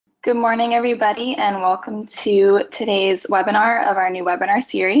Good morning, everybody, and welcome to today's webinar of our new webinar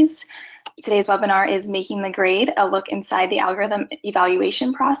series. Today's webinar is Making the Grade, a look inside the algorithm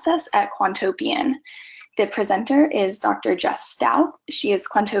evaluation process at Quantopian. The presenter is Dr. Jess Stauth. She is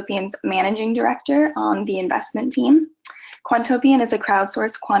Quantopian's managing director on the investment team. Quantopian is a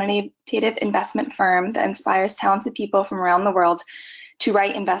crowdsourced quantitative investment firm that inspires talented people from around the world to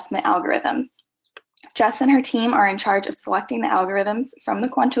write investment algorithms. Jess and her team are in charge of selecting the algorithms from the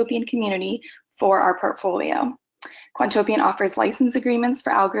Quantopian community for our portfolio. Quantopian offers license agreements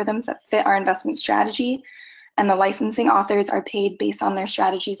for algorithms that fit our investment strategy, and the licensing authors are paid based on their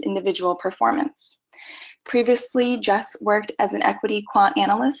strategy's individual performance. Previously, Jess worked as an equity quant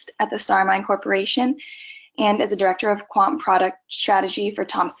analyst at the Starmine Corporation and as a director of quant product strategy for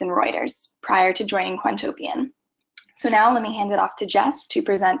Thomson Reuters prior to joining Quantopian. So now let me hand it off to Jess to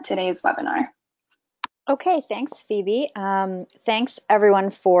present today's webinar. Okay, thanks, Phoebe. Thanks, everyone,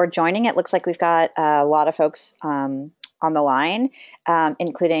 for joining. It looks like we've got a lot of folks on the line,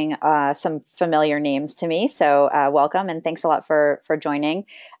 including some familiar names to me. So welcome, and thanks a lot for joining.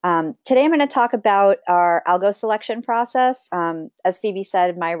 Today, I'm going to talk about our algo selection process. As Phoebe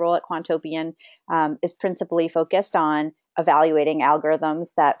said, my role at Quantopian is principally focused on evaluating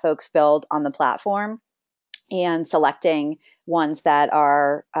algorithms that folks build on the platform and selecting ones that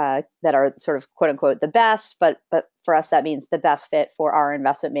are sort of quote unquote the best, but for us that means the best fit for our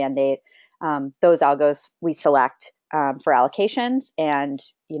investment mandate. Those algos we select for allocations, and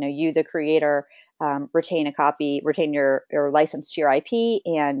you, the creator, retain your license to your IP,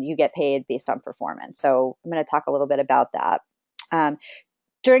 and you get paid based on performance. So I'm going to talk a little bit about that.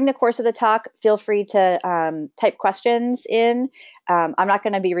 During the course of the talk, feel free to type questions in. I'm not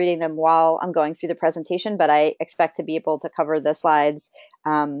going to be reading them while I'm going through the presentation, but I expect to be able to cover the slides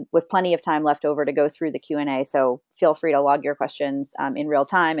with plenty of time left over to go through the Q&A. So feel free to log your questions in real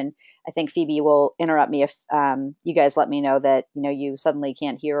time. And I think Phoebe will interrupt me if you guys let me know that you suddenly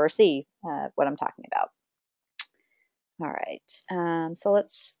can't hear or see what I'm talking about. All right, so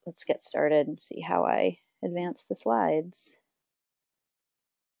let's get started and see how I advance the slides.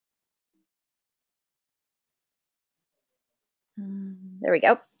 There we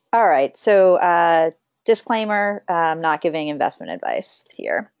go. All right. So disclaimer, I'm not giving investment advice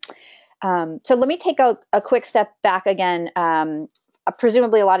here. So let me take a quick step back again.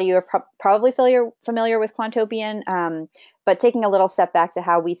 Presumably a lot of you are probably familiar with Quantopian, but taking a little step back to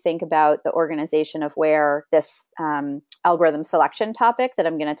how we think about the organization of where this algorithm selection topic that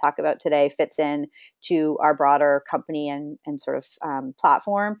I'm going to talk about today fits in to our broader company and sort of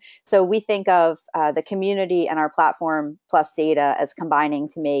platform. So we think of the community and our platform plus data as combining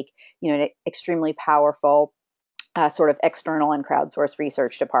to make an extremely powerful sort of external and crowdsourced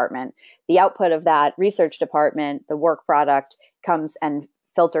research department. The output of that research department, the work product, comes and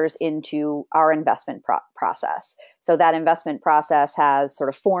filters into our investment process. So that investment process has sort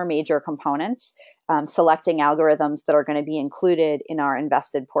of four major components: selecting algorithms that are going to be included in our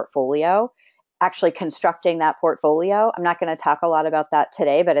invested portfolio, actually constructing that portfolio. I'm not going to talk a lot about that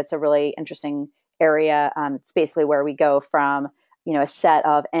today, but it's a really interesting area. It's basically where we go from a set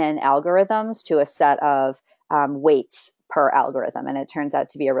of n algorithms to a set of weights per algorithm. And it turns out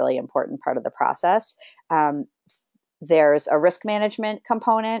to be a really important part of the process. There's a risk management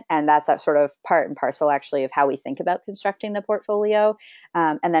component, and that's that sort of part and parcel actually of how we think about constructing the portfolio.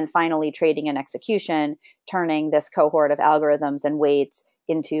 And then finally, trading and execution, turning this cohort of algorithms and weights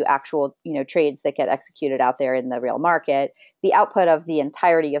into actual trades that get executed out there in the real market. The output of the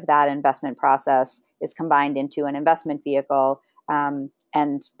entirety of that investment process is combined into an investment vehicle. And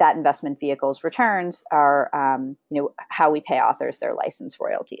that investment vehicle's returns are, how we pay authors their license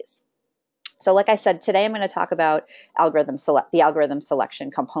royalties. So like I said, today I'm going to talk about the algorithm selection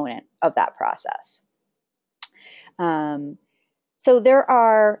component of that process. So there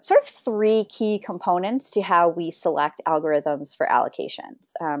are sort of three key components to how we select algorithms for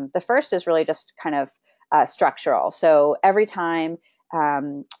allocations. The first is really just kind of structural. So every time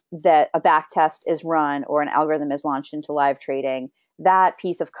that a backtest is run or an algorithm is launched into live trading, that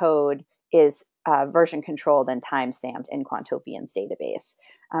piece of code is version controlled and time-stamped in Quantopian's database.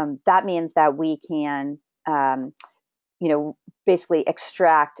 That means that we can, basically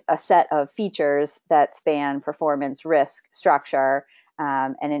extract a set of features that span performance, risk, structure,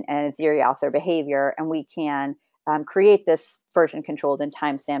 and in theory, author behavior, and we can create this version controlled and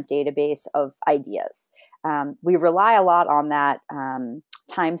time-stamped database of ideas. We rely a lot on that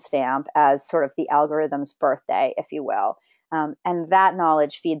timestamp as sort of the algorithm's birthday, if you will. And that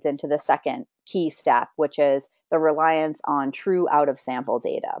knowledge feeds into the second key step, which is the reliance on true out-of-sample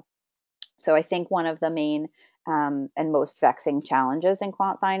data. So I think one of the main and most vexing challenges in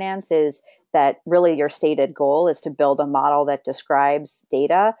quant finance is that really your stated goal is to build a model that describes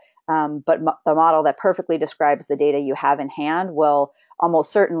data, but the model that perfectly describes the data you have in hand will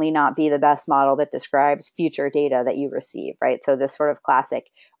almost certainly not be the best model that describes future data that you receive, right? So this sort of classic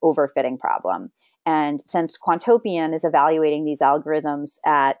overfitting problem. And since Quantopian is evaluating these algorithms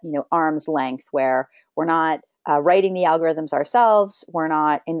at arm's length, where we're not writing the algorithms ourselves, we're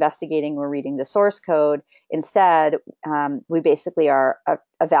not investigating or reading the source code. Instead, we basically are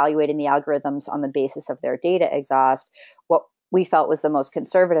evaluating the algorithms on the basis of their data exhaust. What we felt was the most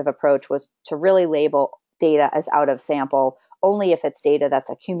conservative approach was to really label data as out of sample only if it's data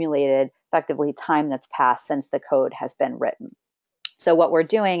that's accumulated, effectively time that's passed since the code has been written. So what we're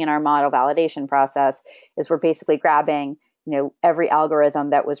doing in our model validation process is we're basically grabbing, every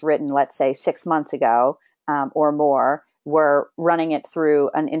algorithm that was written, let's say 6 months ago or more. We're running it through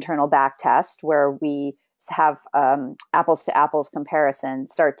an internal back test where we have apples to apples comparison,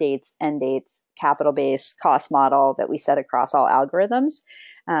 start dates, end dates, capital base, cost model that we set across all algorithms.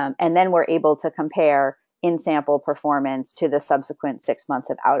 And then we're able to compare in-sample performance to the subsequent 6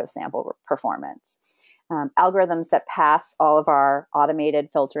 months of out-of-sample performance. Algorithms that pass all of our automated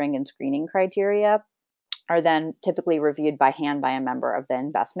filtering and screening criteria are then typically reviewed by hand by a member of the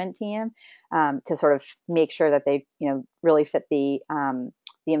investment team to sort of make sure that they, really fit the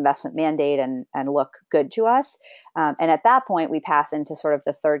investment mandate and look good to us. And at that point, we pass into sort of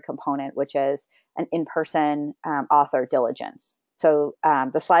the third component, which is an in-person author diligence. So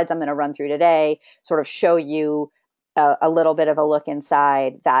the slides I'm going to run through today sort of show you a little bit of a look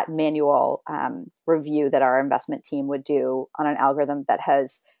inside that manual review that our investment team would do on an algorithm that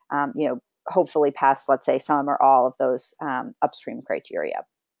has, hopefully passed, let's say, some or all of those upstream criteria.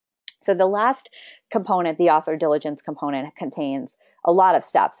 So the last component, the author diligence component, contains a lot of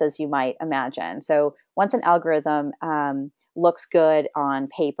steps, as you might imagine. So once an algorithm looks good on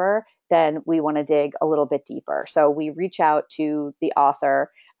paper, then we want to dig a little bit deeper. So we reach out to the author,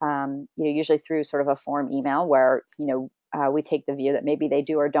 usually through sort of a form email where, we take the view that maybe they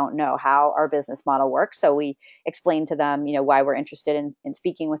do or don't know how our business model works. So we explain to them, why we're interested in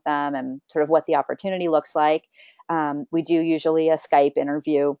speaking with them and sort of what the opportunity looks like. We do usually a Skype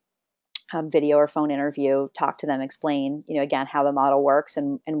interview, video or phone interview, talk to them, explain, again, how the model works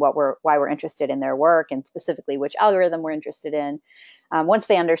and why we're interested in their work and specifically which algorithm we're interested in. Once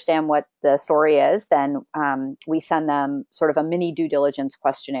they understand what the story is, then we send them sort of a mini due diligence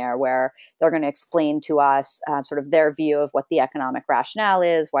questionnaire where they're going to explain to us sort of their view of what the economic rationale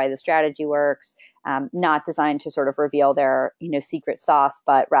is, why the strategy works, not designed to sort of reveal their, secret sauce,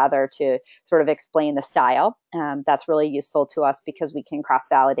 but rather to sort of explain the style. That's really useful to us because we can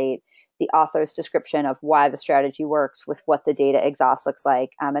cross-validate the author's description of why the strategy works with what the data exhaust looks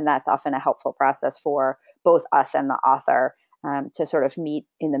like. And that's often a helpful process for both us and the author to sort of meet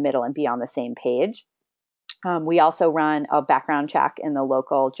in the middle and be on the same page. We also run a background check in the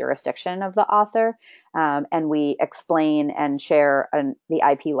local jurisdiction of the author, and we explain and share the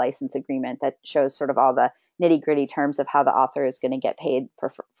IP license agreement that shows sort of all the nitty-gritty terms of how the author is going to get paid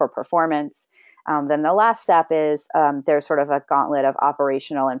for performance. Then the last step is there's sort of a gauntlet of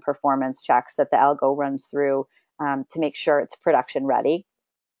operational and performance checks that the algo runs through to make sure it's production ready.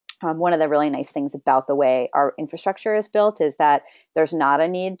 One of the really nice things about the way our infrastructure is built is that there's not a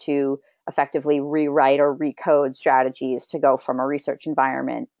need to effectively rewrite or recode strategies to go from a research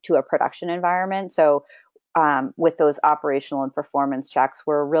environment to a production environment. So with those operational and performance checks,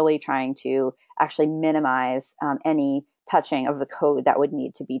 we're really trying to actually minimize any touching of the code that would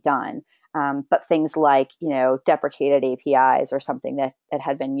need to be done. But things like, deprecated APIs or something that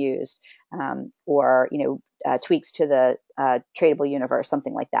had been used, or, tweaks to the tradable universe,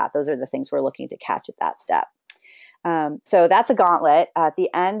 something like that. Those are the things we're looking to catch at that step. So that's a gauntlet. At the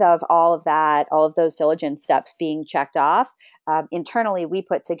end of all of that, all of those diligence steps being checked off, internally, we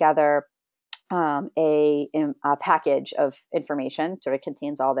put together a package of information, sort of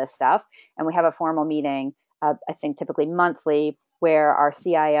contains all this stuff. And we have a formal meeting, I think typically monthly, where our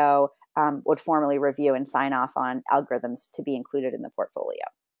CIO would formally review and sign off on algorithms to be included in the portfolio.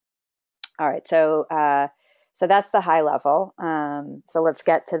 All right, so that's the high level. So let's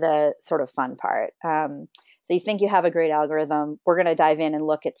get to the sort of fun part. So you think you have a great algorithm. We're going to dive in and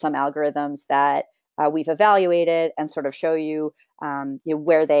look at some algorithms that we've evaluated and sort of show you,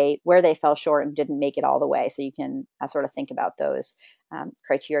 where they fell short and didn't make it all the way. So you can sort of think about those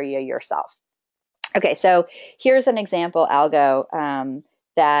criteria yourself. Okay, so here's an example algo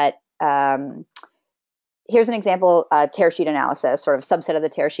that here's an example tear sheet analysis, sort of subset of the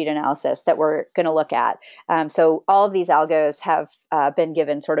tear sheet analysis that we're going to look at. So all of these algos have been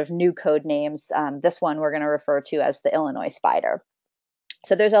given sort of new code names. This one we're going to refer to as the Illinois spider.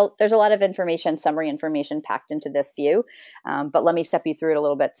 So there's a lot of information, summary information packed into this view, but let me step you through it a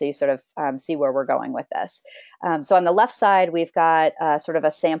little bit so you sort of see where we're going with this. So on the left side, we've got sort of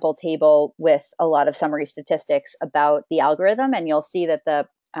a sample table with a lot of summary statistics about the algorithm, and you'll see that the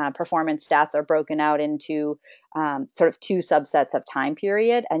performance stats are broken out into sort of two subsets of time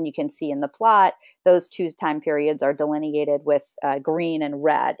period, and you can see in the plot those two time periods are delineated with green and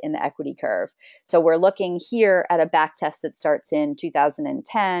red in the equity curve. So we're looking here at a back test that starts in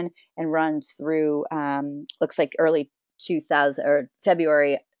 2010 and runs through, looks like early 2000 or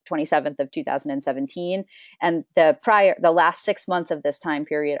February 27th of 2017. And the last 6 months of this time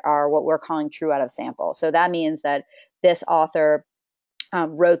period are what we're calling true out of sample. So that means that this author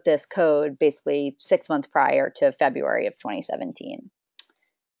wrote this code basically 6 months prior to February of 2017.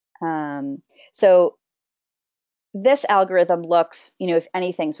 So this algorithm looks, if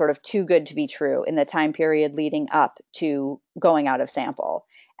anything, sort of too good to be true in the time period leading up to going out of sample.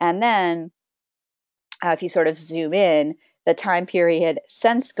 And then if you sort of zoom in, the time period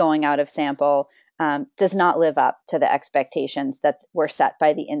since going out of sample does not live up to the expectations that were set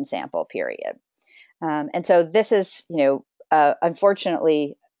by the in-sample period. And so this is,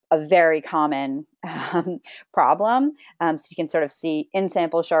 unfortunately, a very common problem. So you can sort of see in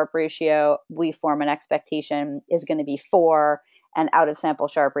sample Sharpe ratio, we form an expectation is going to be 4, and out of sample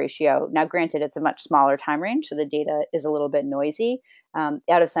Sharpe ratio. Now, granted, it's a much smaller time range, so the data is a little bit noisy. Out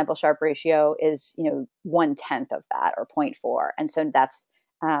of sample Sharpe ratio is 1/10 of that, or 0.4, and so that's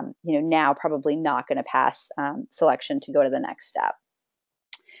now probably not going to pass selection to go to the next step.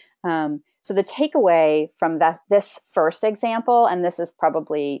 So the takeaway from this first example, and this is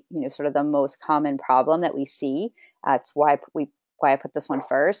probably sort of the most common problem that we see, it's why I put this one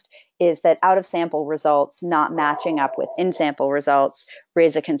first, is that out of sample results not matching up with in sample results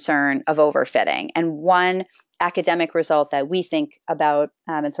raise a concern of overfitting. And one academic result that we think about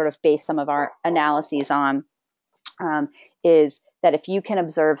and sort of base some of our analyses on is that if you can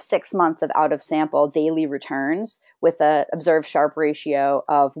observe 6 months of out of sample daily returns with an observed Sharpe ratio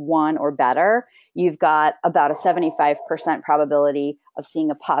of 1 or better, you've got about a 75% probability of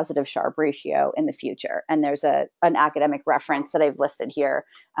seeing a positive Sharpe ratio in the future. And there's an academic reference that I've listed here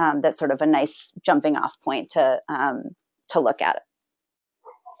that's sort of a nice jumping off point to look at it.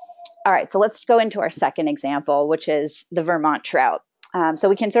 All right, so let's go into our second example, which is the Vermont trout. So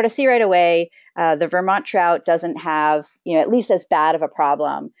we can sort of see right away the Vermont trout doesn't have, at least as bad of a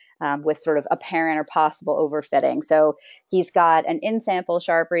problem with sort of apparent or possible overfitting. So he's got an in-sample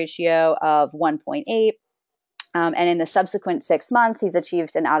Sharpe ratio of 1.8, and in the subsequent 6 months, he's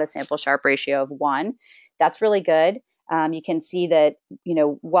achieved an out-of-sample Sharpe ratio of 1. That's really good. You can see that,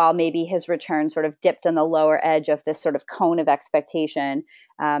 while maybe his return sort of dipped on the lower edge of this sort of cone of expectation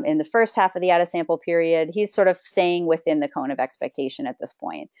in the first half of the out-of-sample period, he's sort of staying within the cone of expectation at this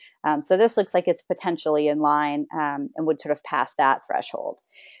point. So this looks like it's potentially in line and would sort of pass that threshold.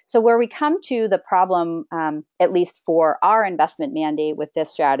 So where we come to the problem, at least for our investment mandate with this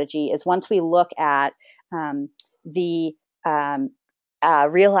strategy, is once we look at the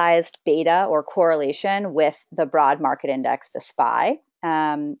realized beta or correlation with the broad market index, the SPY,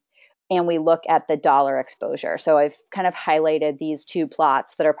 and we look at the dollar exposure. So I've kind of highlighted these two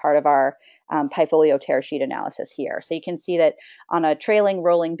plots that are part of our Pifolio tear sheet analysis here. So you can see that on a trailing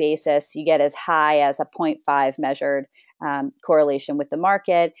rolling basis, you get as high as a 0.5 measured correlation with the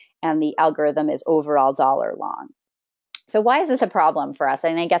market, and the algorithm is overall dollar long. So why is this a problem for us?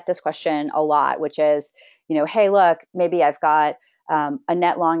 And I get this question a lot, which is, hey, look, maybe I've got a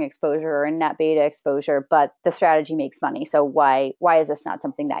net long exposure or a net beta exposure, but the strategy makes money. So why is this not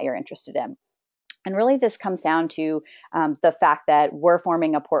something that you're interested in? And really this comes down to the fact that we're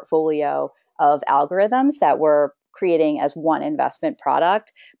forming a portfolio of algorithms that we're creating as one investment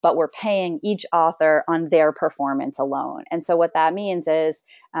product, but we're paying each author on their performance alone. And so what that means is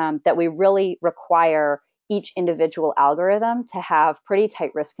that we really require each individual algorithm to have pretty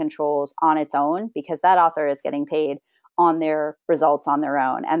tight risk controls on its own, because that author is getting paid on their results on their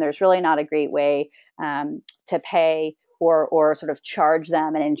own. And there's really not a great way to pay or sort of charge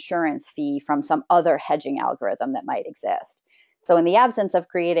them an insurance fee from some other hedging algorithm that might exist. So in the absence of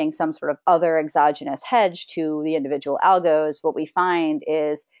creating some sort of other exogenous hedge to the individual algos, what we find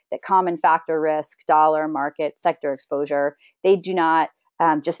is that common factor risk, dollar, market, sector exposure, they do not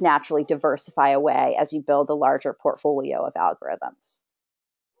just naturally diversify away as you build a larger portfolio of algorithms.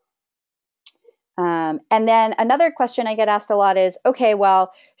 And then another question I get asked a lot is, okay,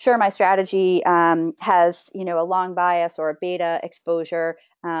 well, sure, my strategy has, a long bias or a beta exposure,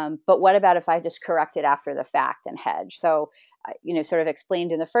 but what about if I just correct it after the fact and hedge? So, sort of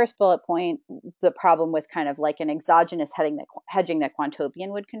explained in the first bullet point, the problem with kind of like an exogenous hedging that Quantopian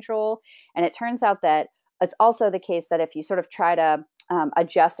would control. And it turns out that it's also the case that if you sort of try to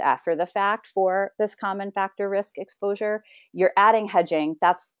adjust after the fact for this common factor risk exposure, you're adding hedging.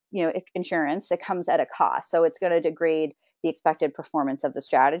 That's insurance. It comes at a cost, so it's going to degrade the expected performance of the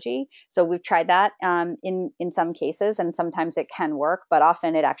strategy. So we've tried that in some cases, and sometimes it can work, but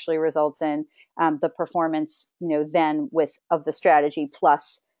often it actually results in the performance, then of the strategy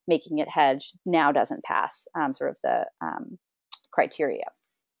plus making it hedged now doesn't pass sort of the criteria.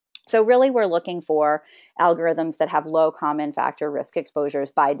 So really, we're looking for algorithms that have low common factor risk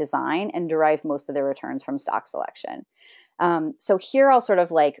exposures by design and derive most of their returns from stock selection. So here I'll sort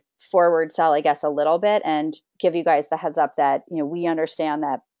of like forward sell, I guess, a little bit and give you guys the heads up that, we understand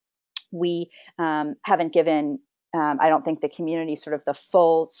that we haven't given, I don't think, the community sort of the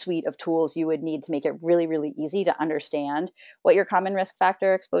full suite of tools you would need to make it really, really easy to understand what your common risk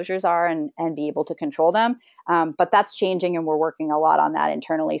factor exposures are and be able to control them. But that's changing, and we're working a lot on that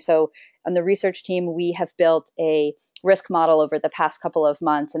internally. So on the research team, we have built a risk model over the past couple of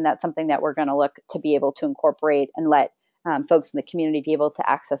months, and that's something that we're going to look to be able to incorporate and let folks in the community be able to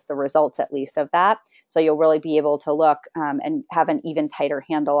access the results, at least, of that. So you'll really be able to look and have an even tighter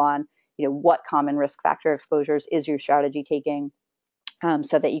handle on, what common risk factor exposures is your strategy taking,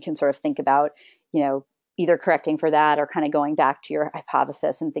 so that you can sort of think about, either correcting for that or kind of going back to your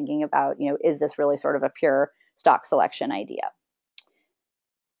hypothesis and thinking about, is this really sort of a pure stock selection idea?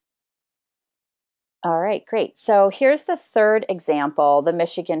 All right, great. So here's the third example, the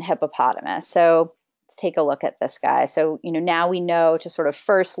Michigan hippopotamus. So let's take a look at this guy. So, now we know to sort of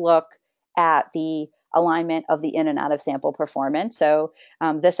first look at the alignment of the in and out of sample performance. So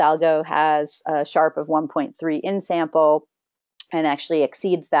this algo has a Sharpe of 1.3 in sample and actually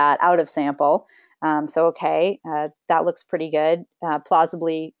exceeds that out of sample. That looks pretty good,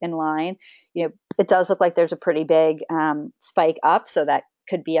 plausibly in line. It does look like there's a pretty big spike up, so that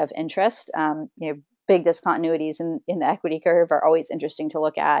could be of interest. Big discontinuities in the equity curve are always interesting to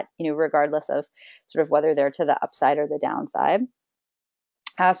look at, regardless of sort of whether they're to the upside or the downside.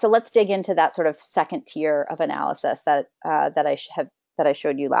 So let's dig into that sort of second tier of analysis that I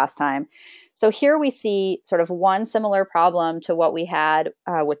showed you last time. So here we see sort of one similar problem to what we had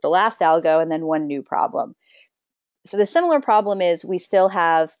with the last algo, and then one new problem. So the similar problem is we still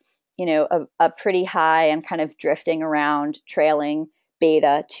have, a pretty high and kind of drifting around trailing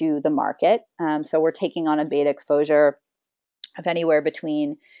beta to the market. So we're taking on a beta exposure of anywhere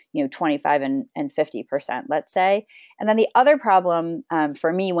between 25 and 50%, let's say. And then the other problem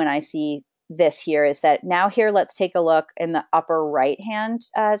for me when I see this here is that now here, let's take a look in the upper right hand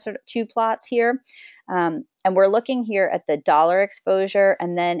sort of two plots here. And we're looking here at the dollar exposure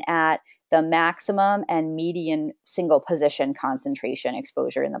and then at the maximum and median single position concentration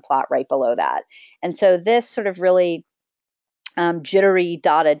exposure in the plot right below that. And so this sort of really jittery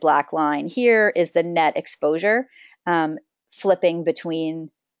dotted black line here is the net exposure, flipping between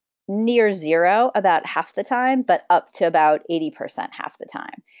near zero about half the time, but up to about 80% half the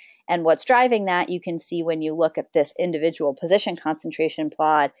time. And what's driving that, you can see when you look at this individual position concentration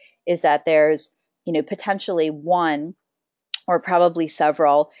plot, is that there's potentially one or probably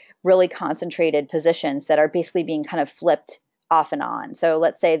several really concentrated positions that are basically being kind of flipped off and on. So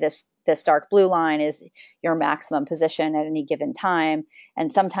let's say this dark blue line is your maximum position at any given time.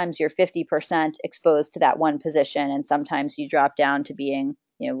 And sometimes you're 50% exposed to that one position. And sometimes you drop down to being,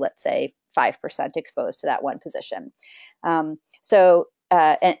 let's say 5% exposed to that one position. And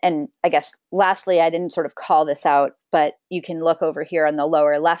I guess lastly, I didn't sort of call this out, but you can look over here on the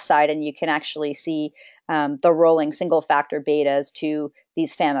lower left side and you can actually see the rolling single factor betas to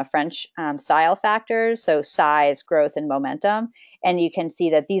these FAMA French style factors. So size, growth, and momentum. And you can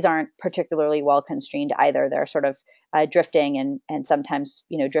see that these aren't particularly well constrained either. They're sort of drifting and sometimes,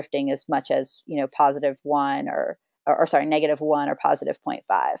 drifting as much as, positive one or negative one or positive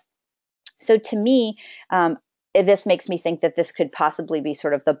 0.5. So to me, this makes me think that this could possibly be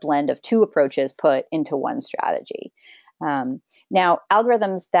sort of the blend of two approaches put into one strategy. Now,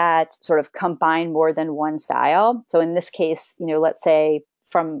 algorithms that sort of combine more than one style. So in this case, let's say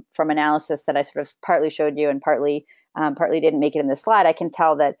from analysis that I sort of partly showed you and partly didn't make it in this slide, I can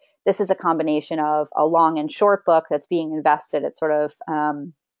tell that this is a combination of a long and short book that's being invested at sort of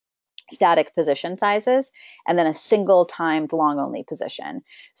static position sizes, and then a single timed long only position.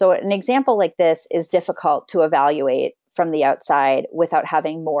 So an example like this is difficult to evaluate from the outside without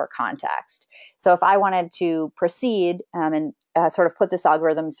having more context. So if I wanted to proceed and sort of put this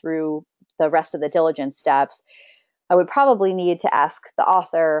algorithm through the rest of the diligence steps, I would probably need to ask the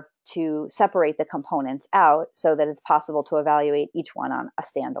author to separate the components out so that it's possible to evaluate each one on a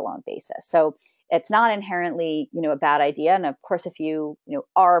standalone basis. So it's not inherently, a bad idea. And of course, if you,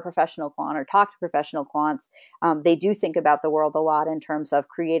 are a professional quant or talk to professional quants, they do think about the world a lot in terms of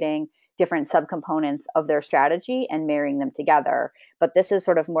creating different subcomponents of their strategy and marrying them together. But this is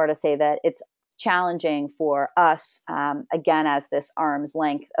sort of more to say that it's challenging for us, again, as this arm's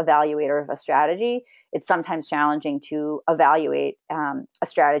length evaluator of a strategy. It's sometimes challenging to evaluate a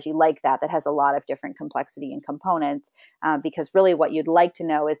strategy like that has a lot of different complexity and components, because really what you'd like to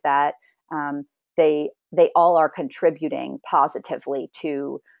know is that they all are contributing positively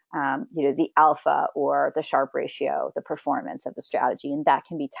to the alpha or the Sharpe ratio, the performance of the strategy, and that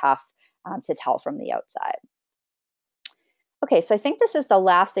can be tough to tell from the outside. Okay, so I think this is the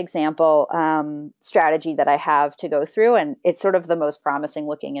last example strategy that I have to go through, and it's sort of the most promising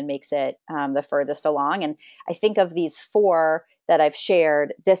looking and makes it the furthest along. And I think of these 4 that I've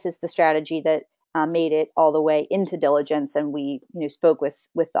shared, this is the strategy that made it all the way into diligence, and we spoke with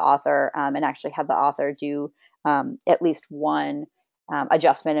the author and actually had the author do at least one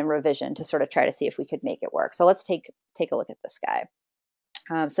adjustment and revision to sort of try to see if we could make it work. So let's take a look at this guy.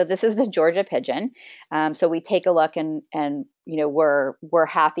 So this is the Georgia pigeon. So we take a look and we're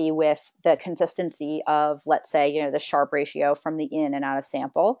happy with the consistency of, let's say, the Sharpe ratio from the in and out of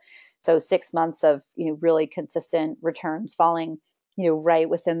sample. So 6 months of really consistent returns falling right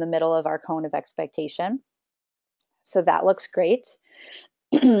within the middle of our cone of expectation. So that looks great.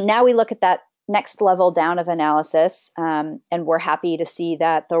 Now we look at that next level down of analysis, and we're happy to see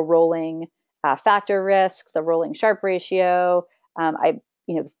that the rolling factor risk, the rolling Sharpe ratio. I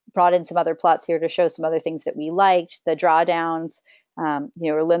brought in some other plots here to show some other things that we liked. The drawdowns,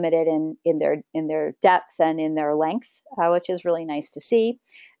 are limited in their depth and in their length, which is really nice to see.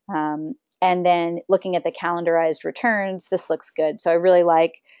 And then looking at the calendarized returns, this looks good. So I really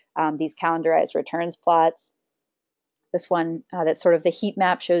like these calendarized returns plots. This one that's sort of the heat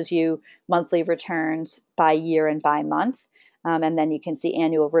map shows you monthly returns by year and by month. And then you can see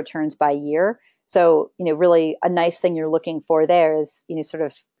annual returns by year. So, really a nice thing you're looking for there is, sort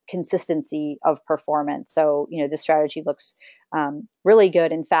of consistency of performance. So, this strategy looks really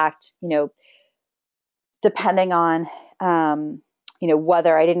good. In fact, depending on,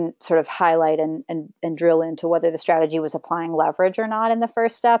 whether I didn't sort of highlight and drill into whether the strategy was applying leverage or not in the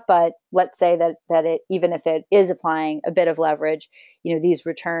first step. But let's say that it, even if it is applying a bit of leverage, these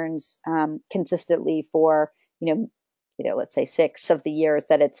returns consistently for, let's say 6 of the years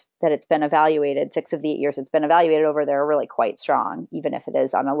that it's been evaluated, 6 of the 8 years it's been evaluated over, they're really quite strong, even if it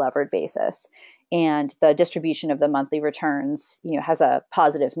is on a levered basis. And the distribution of the monthly returns, has a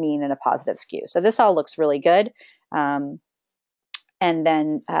positive mean and a positive skew. So this all looks really good. And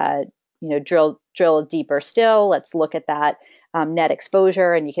then, drill deeper still. Let's look at that net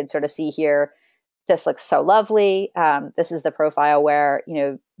exposure, and you can sort of see here, this looks so lovely. This is the profile where,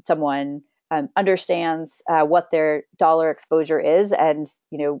 someone understands what their dollar exposure is. And,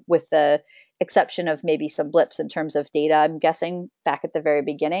 with the exception of maybe some blips in terms of data, I'm guessing back at the very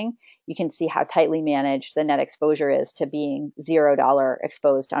beginning, you can see how tightly managed the net exposure is to being $0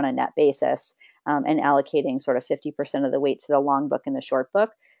 exposed on a net basis, and allocating sort of 50% of the weight to the long book and the short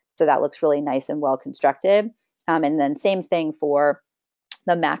book. So that looks really nice and well constructed. And then same thing for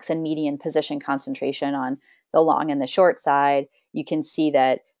the max and median position concentration on the long and the short side. You can see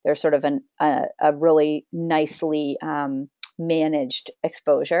that there's sort of a really nicely managed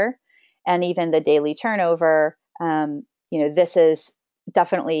exposure. And even the daily turnover, this is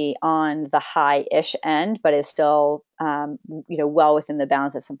definitely on the high-ish end, but is still, well within the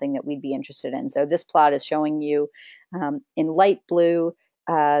bounds of something that we'd be interested in. So this plot is showing you in light blue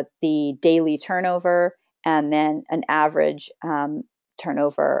the daily turnover, and then an average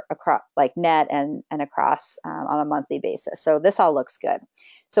turnover across, like net and across on a monthly basis. So this all looks good.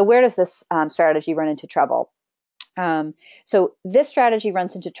 So where does this strategy run into trouble? So this strategy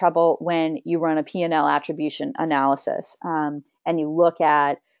runs into trouble when you run a P&L attribution analysis, and you look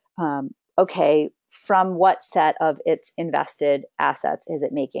at, okay, from what set of its invested assets is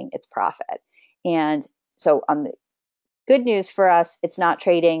it making its profit? And so on the good news for us, it's not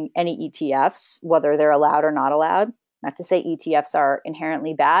trading any ETFs, whether they're allowed or not allowed. Not to say ETFs are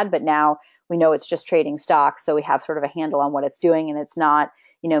inherently bad, but now we know it's just trading stocks, so we have sort of a handle on what it's doing, and it's not,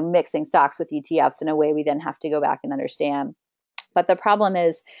 mixing stocks with ETFs in a way we then have to go back and understand. But the problem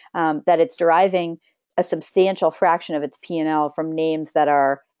is that it's deriving a substantial fraction of its P&L from names that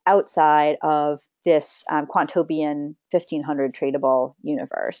are outside of this Quantopian 1500 tradable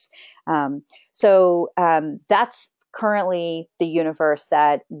universe. That's currently the universe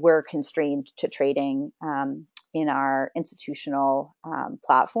that we're constrained to trading in our institutional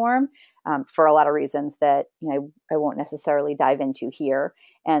platform for a lot of reasons that I won't necessarily dive into here.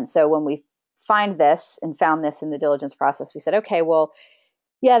 And so when we found this in the diligence process, we said, okay, well,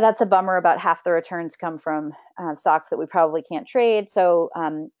 yeah, that's a bummer. About half the returns come from stocks that we probably can't trade. So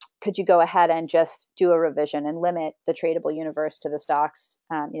could you go ahead and just do a revision and limit the tradable universe to the stocks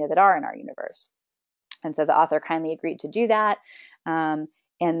that are in our universe? And so the author kindly agreed to do that. And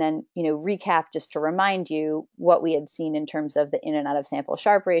then, recap just to remind you what we had seen in terms of the in and out of sample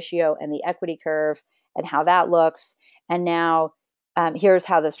Sharpe ratio and the equity curve and how that looks. And now here's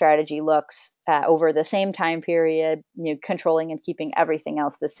how the strategy looks over the same time period, controlling and keeping everything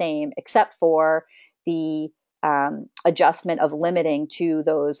else the same, except for the adjustment of limiting to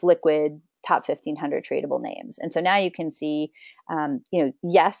those liquid top 1,500 tradable names. And so now you can see,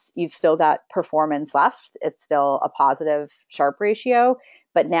 yes, you've still got performance left. It's still a positive Sharpe ratio,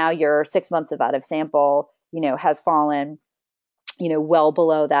 but now your 6 months of out of sample, has fallen, well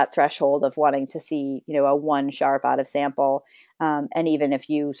below that threshold of wanting to see, a 1 Sharpe out of sample. And even if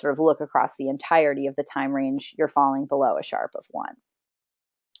you sort of look across the entirety of the time range, you're falling below a Sharpe of 1.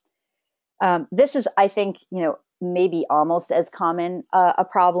 This is, I think, maybe almost as common a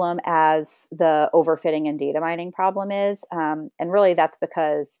problem as the overfitting and data mining problem is. And really that's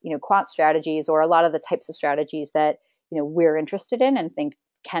because, quant strategies, or a lot of the types of strategies that, we're interested in and think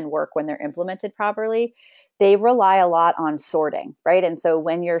can work when they're implemented properly, they rely a lot on sorting, right? And so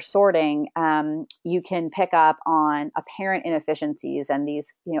when you're sorting, you can pick up on apparent inefficiencies and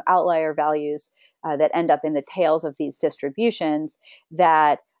these, outlier values that end up in the tails of these distributions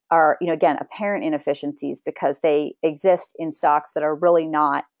that are, again, apparent inefficiencies because they exist in stocks that are really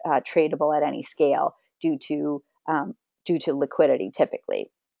not tradable at any scale due to liquidity, typically.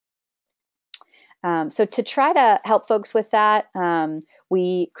 So to try to help folks with that,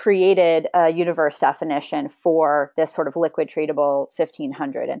 we created a universe definition for this sort of liquid tradable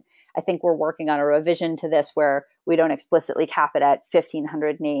 1,500. And I think we're working on a revision to this where we don't explicitly cap it at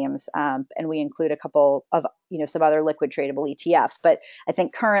 1,500 names, and we include a couple of, some other liquid tradable ETFs. But I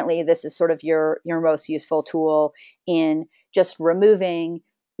think currently this is sort of your most useful tool in just removing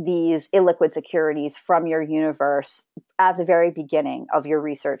these illiquid securities from your universe at the very beginning of your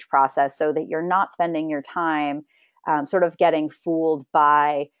research process so that you're not spending your time sort of getting fooled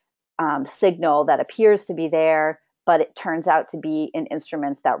by signal that appears to be there, but it turns out to be in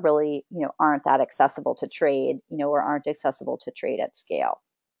instruments that really, aren't that accessible to trade, or aren't accessible to trade at scale.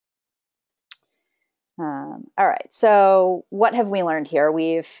 All right. So what have we learned here?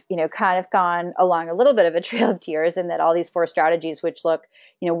 We've, kind of gone along a little bit of a trail of tears in that all these 4 strategies, which look,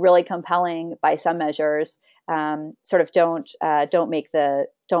 really compelling by some measures, sort of don't make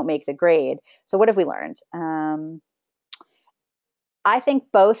the grade. So what have we learned? I think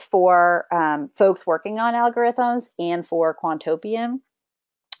both for folks working on algorithms and for Quantopian,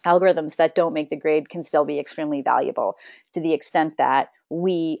 algorithms that don't make the grade can still be extremely valuable to the extent that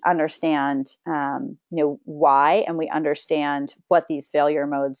we understand, why, and we understand what these failure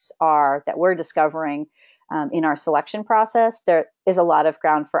modes are that we're discovering in our selection process. There is a lot of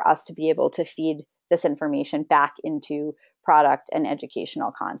ground for us to be able to feed this information back into product and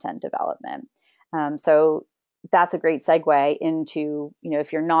educational content development. So that's a great segue into,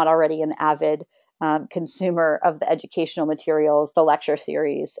 if you're not already an avid consumer of the educational materials, the lecture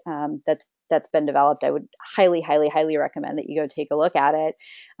series that's been developed, I would highly, highly, highly recommend that you go take a look at it.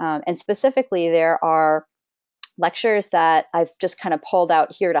 And specifically, there are lectures that I've just kind of pulled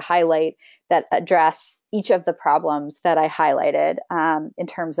out here to highlight that address each of the problems that I highlighted in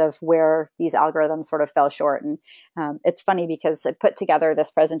terms of where these algorithms sort of fell short. And it's funny because I put together this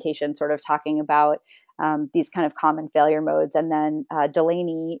presentation sort of talking about these kind of common failure modes. And then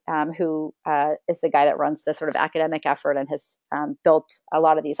Delaney, who is the guy that runs the sort of academic effort and has built a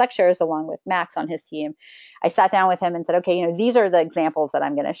lot of these lectures along with Max on his team, I sat down with him and said, okay, these are the examples that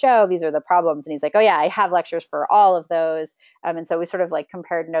I'm going to show. These are the problems. And he's like, oh yeah, I have lectures for all of those. And so we sort of like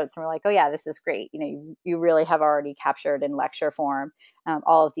compared notes and we're like, oh yeah, this is great. You really have already captured in lecture form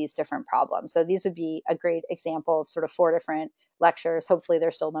all of these different problems. So these would be a great example of sort of 4 different lectures. Hopefully they're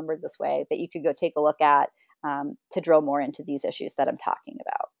still numbered this way that you could go take a look at to drill more into these issues that I'm talking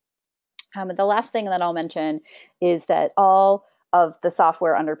about. And the last thing that I'll mention is that all of the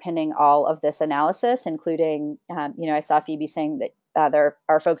software underpinning all of this analysis, including, I saw Phoebe saying that there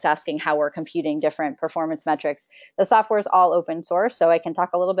are folks asking how we're computing different performance metrics. The software is all open source, so I can talk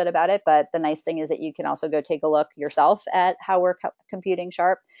a little bit about it, but the nice thing is that you can also go take a look yourself at how we're computing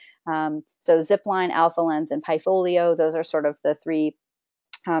Sharpe. So Zipline, AlphaLens, and Pifolio, those are sort of the three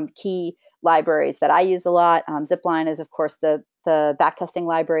key libraries that I use a lot. Zipline is, of course, the backtesting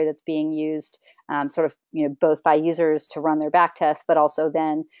library that's being used sort of, both by users to run their backtest, but also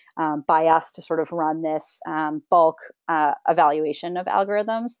then by us to sort of run this bulk evaluation of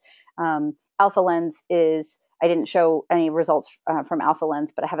algorithms. AlphaLens is, I didn't show any results from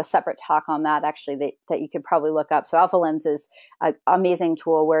AlphaLens, but I have a separate talk on that actually that you could probably look up. So AlphaLens is an amazing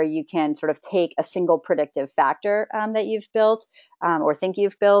tool where you can sort of take a single predictive factor that you've built or think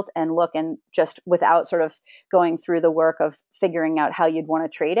you've built and look, and just without sort of going through the work of figuring out how you'd want to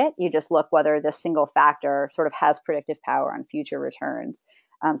trade it, you just look whether this single factor sort of has predictive power on future returns.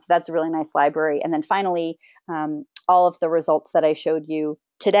 So that's a really nice library. And then finally, all of the results that I showed you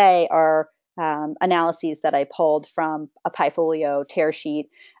today are analyses that I pulled from a Pifolio tear sheet.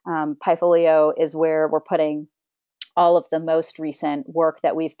 Pifolio is where we're putting all of the most recent work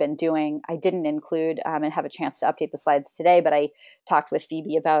that we've been doing. I didn't include and have a chance to update the slides today, but I talked with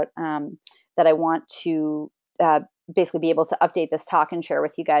Phoebe about that I want to basically be able to update this talk and share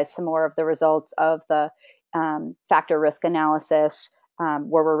with you guys some more of the results of the factor risk analysis,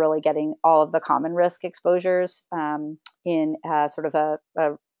 where we're really getting all of the common risk exposures in sort of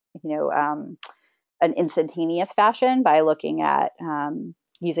an instantaneous fashion by looking at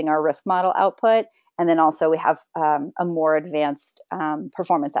using our risk model output. And then also we have a more advanced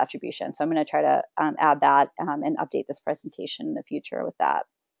performance attribution. So I'm going to try to add that and update this presentation in the future with that.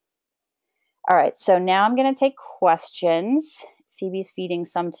 All right, so now I'm going to take questions. Phoebe's feeding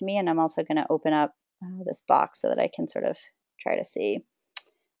some to me, and I'm also going to open up this box so that I can sort of try to see.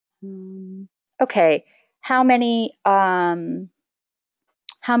 Okay, how many Quantopian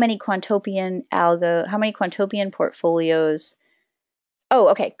portfolios? Oh,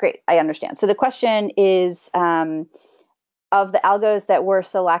 okay, great. I understand. So the question is, of the algos that we're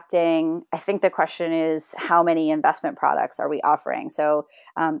selecting, I think the question is, how many investment products are we offering? So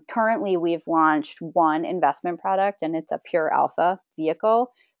currently we've launched one investment product, and it's a pure alpha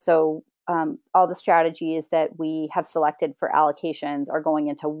vehicle. So all the strategies that we have selected for allocations are going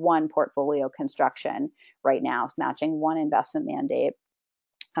into one portfolio construction right now, matching one investment mandate.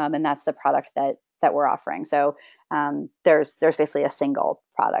 And that's the product that we're offering. So there's basically a single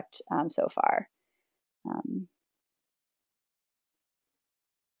product so far.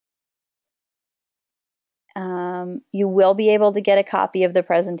 You will be able to get a copy of the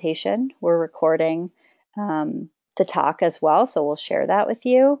presentation. We're recording the talk as well, so we'll share that with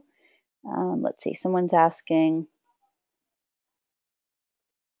you. Let's see, someone's asking,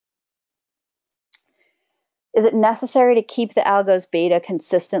 is it necessary to keep the algo's beta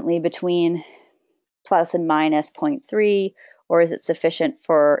consistently between plus and minus 0.3, or is it sufficient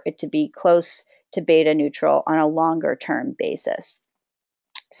for it to be close to beta neutral on a longer term basis?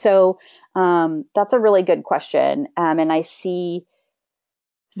 So that's a really good question. And I see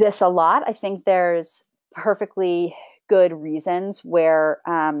this a lot. I think there's perfectly good reasons where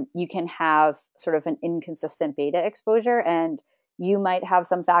you can have sort of an inconsistent beta exposure, and you might have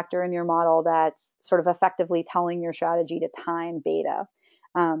some factor in your model that's sort of effectively telling your strategy to time beta.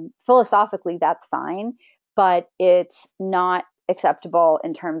 Philosophically, that's fine, but it's not acceptable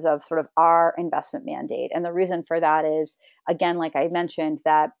in terms of sort of our investment mandate. And the reason for that is, again, like I mentioned,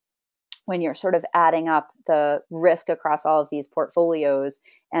 that when you're sort of adding up the risk across all of these portfolios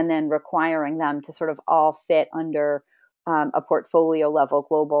and then requiring them to sort of all fit under a portfolio level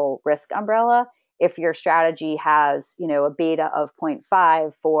global risk umbrella, if your strategy has, a beta of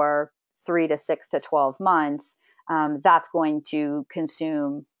 0.5 for 3 to 6 to 12 months, that's going to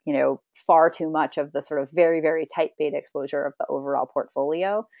consume, far too much of the sort of very, very tight beta exposure of the overall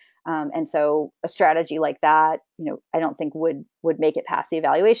portfolio. And so a strategy like that, I don't think would make it past the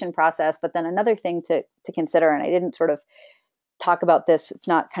evaluation process. But then another thing to consider, and I didn't sort of talk about this, it's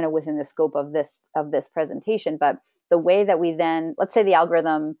not kind of within the scope of this presentation, but the way that we then, let's say the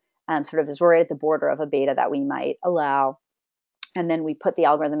algorithm sort of is right at the border of a beta that we might allow, and then we put the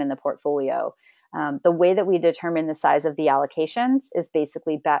algorithm in the portfolio. The way that we determine the size of the allocations is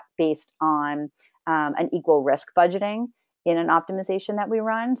basically based on an equal risk budgeting in an optimization that we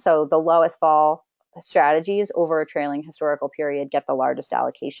run. So the lowest vol strategies over a trailing historical period get the largest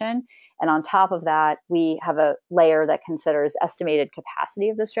allocation. And on top of that, we have a layer that considers estimated capacity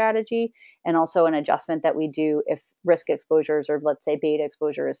of the strategy, and also an adjustment that we do if risk exposures, or let's say beta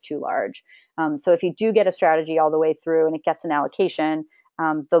exposure, is too large. So if you do get a strategy all the way through and it gets an allocation,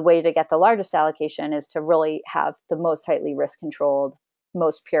 the way to get the largest allocation is to really have the most tightly risk controlled,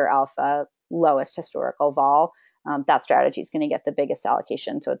 most pure alpha, lowest historical vol. That strategy is going to get the biggest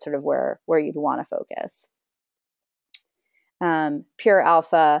allocation. So it's sort of where you'd want to focus. Pure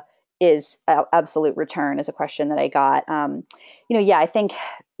alpha is absolute return is a question that I got. I think,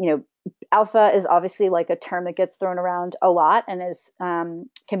 alpha is obviously like a term that gets thrown around a lot and is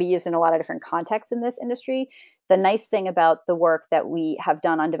can be used in a lot of different contexts in this industry. The nice thing about the work that we have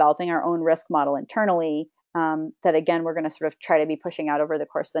done on developing our own risk model internally, that again, we're going to sort of try to be pushing out over the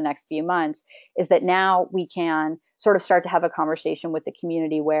course of the next few months, is that now we can sort of start to have a conversation with the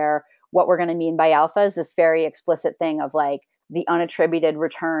community where what we're going to mean by alpha is this very explicit thing of like the unattributed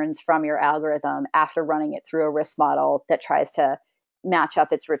returns from your algorithm after running it through a risk model that tries to match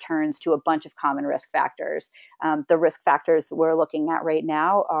up its returns to a bunch of common risk factors. The risk factors that we're looking at right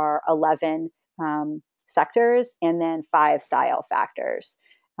now are 11 sectors and then 5 style factors.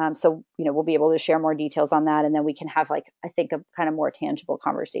 So we'll be able to share more details on that, and then we can have like, I think, a kind of more tangible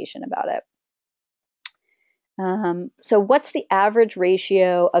conversation about it. So what's the average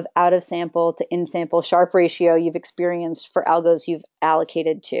ratio of out of sample to in sample Sharpe ratio you've experienced for algos you've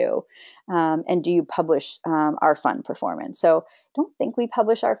allocated to? And do you publish our fund performance? So I don't think we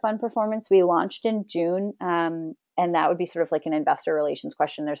publish our fund performance. We launched in June, and that would be sort of like an investor relations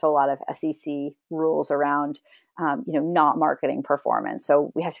question. There's a lot of SEC rules around not marketing performance.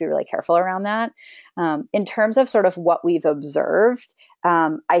 So we have to be really careful around that. In terms of sort of what we've observed,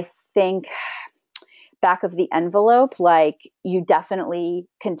 I think back of the envelope, like you definitely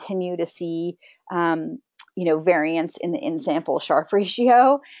continue to see, variance in the in-sample Sharpe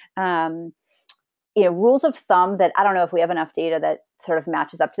ratio. Rules of thumb that I don't know if we have enough data that sort of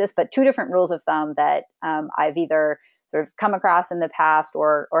matches up to this, but 2 different rules of thumb that I've either sort of come across in the past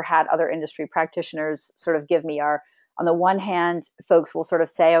or had other industry practitioners sort of give me are, on the one hand, folks will sort of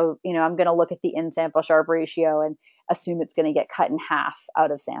say, I'm going to look at the in-sample Sharpe ratio and assume it's going to get cut in half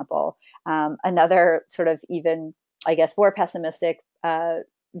out of sample. Another sort of even, I guess, more pessimistic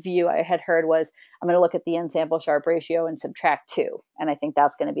view I had heard was, I'm going to look at the in-sample Sharpe ratio and subtract 2. And I think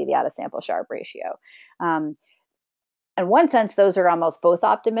that's going to be the out-of-sample Sharpe ratio. In one sense, those are almost both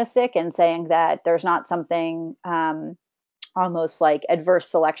optimistic and saying that there's not something almost like adverse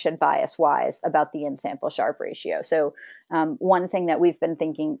selection bias wise about the in-sample Sharpe ratio. So one thing that we've been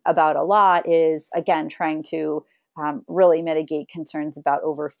thinking about a lot is, again, trying to really mitigate concerns about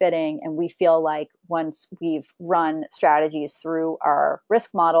overfitting. And we feel like once we've run strategies through our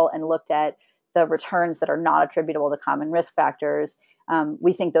risk model and looked at the returns that are not attributable to common risk factors,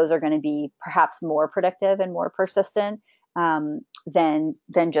 we think those are going to be perhaps more predictive and more persistent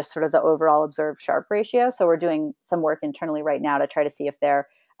than just sort of the overall observed Sharpe ratio. So we're doing some work internally right now to try to see if there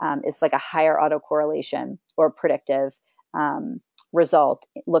is like a higher autocorrelation or predictive result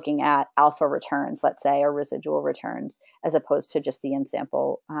looking at alpha returns, let's say, or residual returns, as opposed to just the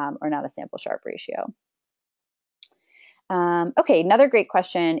in-sample or not a sample Sharpe ratio. Okay, another great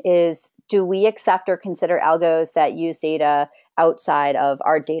question is, do we accept or consider algos that use data outside of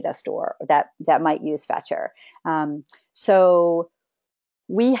our data store that might use Fetcher? So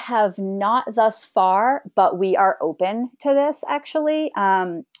we have not thus far, but we are open to this, actually.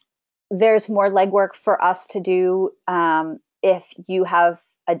 There's more legwork for us to do if you have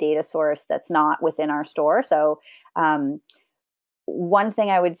a data source that's not within our store. So one thing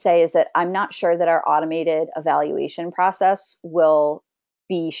I would say is that I'm not sure that our automated evaluation process will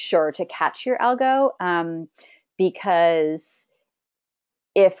be sure to catch your algo, because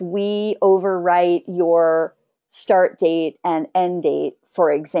if we overwrite your start date and end date,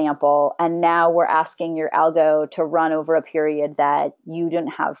 for example, and now we're asking your algo to run over a period that you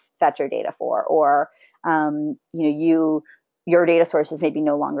didn't have Fetcher data for, or your data source is maybe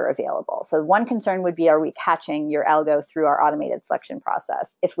no longer available. So one concern would be, are we catching your algo through our automated selection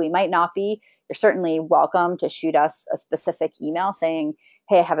process? If we might not be, you're certainly welcome to shoot us a specific email saying,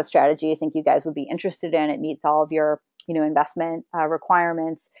 hey, I have a strategy I think you guys would be interested in. It meets all of your investment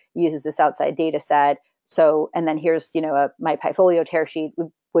requirements, uses this outside data set. So, and then here's, my portfolio tear sheet,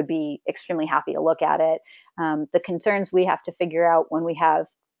 would be extremely happy to look at it. The concerns we have to figure out when we have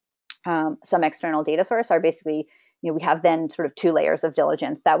some external data source are basically, we have then sort of 2 layers of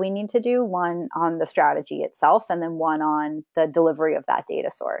diligence that we need to do, one on the strategy itself, and then one on the delivery of that data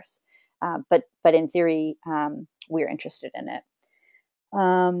source. But in theory, we're interested in it.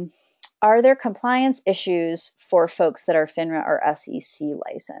 Are there compliance issues for folks that are FINRA or SEC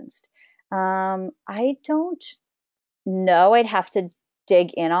licensed? I don't know. I'd have to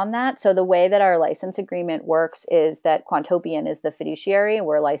dig in on that. So the way that our license agreement works is that Quantopian is the fiduciary.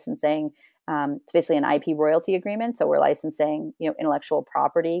 We're licensing It's basically an IP royalty agreement. So we're licensing, intellectual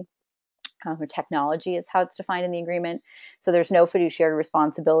property or technology is how it's defined in the agreement. So there's no fiduciary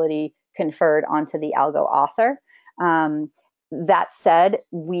responsibility conferred onto the algo author. That said,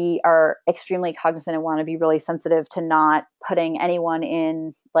 we are extremely cognizant and want to be really sensitive to not putting anyone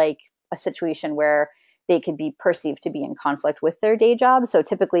in like a situation where they could be perceived to be in conflict with their day job. So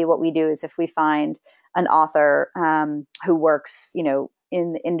typically what we do is if we find an author who works,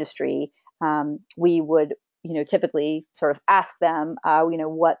 in the industry, we would, typically sort of ask them,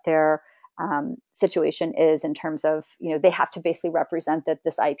 what their situation is in terms of, they have to basically represent that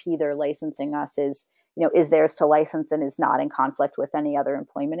this IP they're licensing us is theirs to license and is not in conflict with any other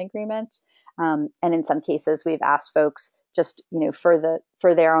employment agreements. And in some cases, we've asked folks just, for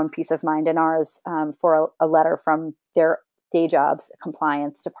their own peace of mind and ours, for a letter from their day jobs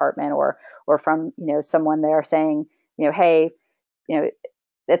compliance department or from, someone there saying, hey,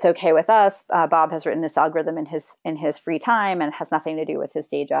 it's okay with us. Bob has written this algorithm in his free time and it has nothing to do with his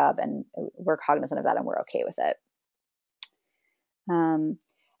day job. And we're cognizant of that and we're okay with it.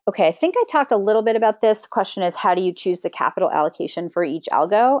 Okay, I think I talked a little bit about this. The question is, how do you choose the capital allocation for each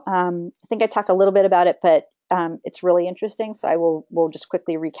algo? I think I talked a little bit about it, but it's really interesting. So we'll just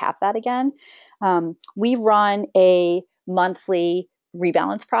quickly recap that again. We run a monthly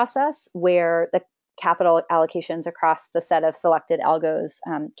rebalance process where the capital allocations across the set of selected algos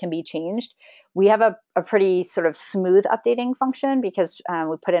can be changed. We have a pretty sort of smooth updating function because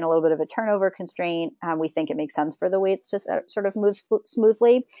we put in a little bit of a turnover constraint. We think it makes sense for the weights to sort of move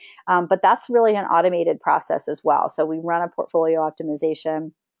smoothly. But that's really an automated process as well. So we run a portfolio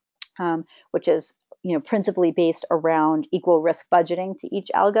optimization, which is principally based around equal risk budgeting to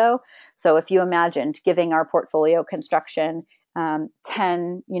each algo. So if you imagined giving our portfolio construction 10,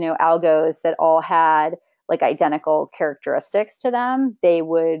 algos that all had like identical characteristics to them, they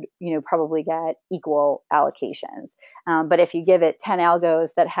would, probably get equal allocations. But if you give it 10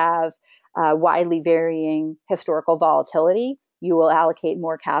 algos that have widely varying historical volatility, you will allocate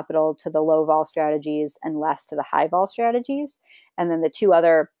more capital to the low vol strategies and less to the high vol strategies. And then the two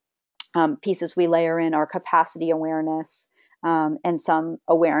other pieces we layer in are capacity awareness and some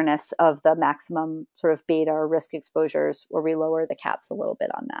awareness of the maximum sort of beta or risk exposures, where we lower the caps a little bit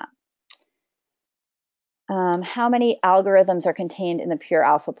on that. How many algorithms are contained in the pure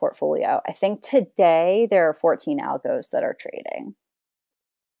alpha portfolio? I think today there are 14 algos that are trading.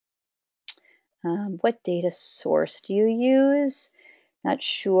 What data source do you use? Not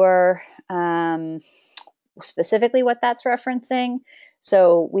sure specifically what that's referencing.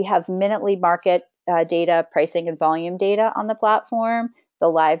 So we have minutely market data, pricing and volume data on the platform. The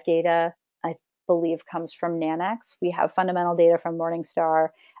live data, I believe, comes from Nanex. We have fundamental data from Morningstar.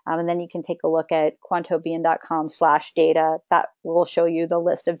 And then you can take a look at quantopian.com/data. That will show you the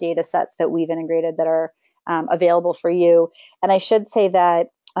list of data sets that we've integrated that are available for you. And I should say that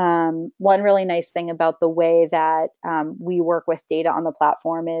one really nice thing about the way that we work with data on the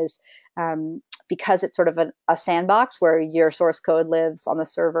platform is because it's sort of a sandbox where your source code lives on the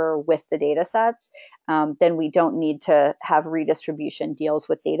server with the data sets, then we don't need to have redistribution deals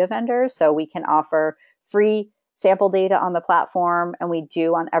with data vendors. So we can offer free sample data on the platform, and we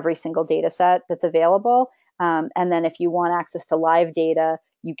do on every single data set that's available. And then if you want access to live data,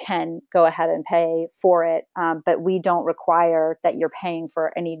 you can go ahead and pay for it. But we don't require that you're paying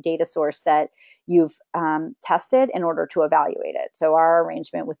for any data source that you've tested in order to evaluate it. So our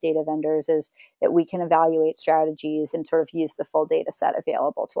arrangement with data vendors is that we can evaluate strategies and sort of use the full data set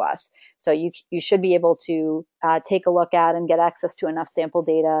available to us. So you should be able to take a look at and get access to enough sample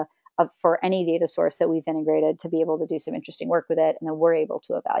data for any data source that we've integrated to be able to do some interesting work with it. And then we're able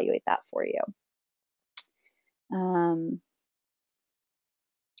to evaluate that for you.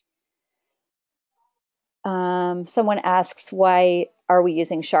 Someone asks, why are we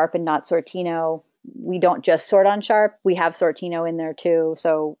using Sharp and not Sortino? We don't just sort on Sharp. We have Sortino in there too.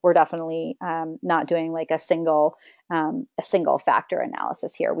 So we're definitely not doing like a single factor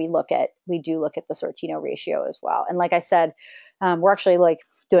analysis here. We do look at the Sortino ratio as well. And like I said, we're actually like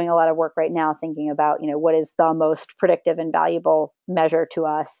doing a lot of work right now thinking about, what is the most predictive and valuable measure to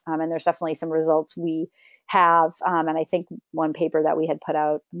us. And there's definitely some results we have. And I think one paper that we had put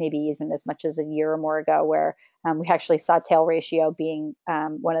out maybe even as much as a year or more ago, where we actually saw tail ratio being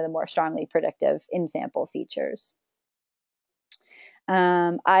one of the more strongly predictive in-sample features.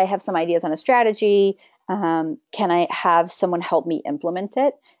 I have some ideas on a strategy. Can I have someone help me implement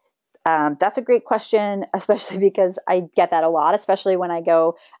it? That's a great question, especially because I get that a lot, especially when I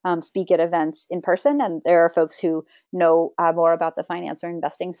go speak at events in person. And there are folks who know more about the finance or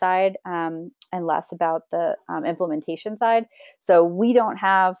investing side and less about the implementation side. So we don't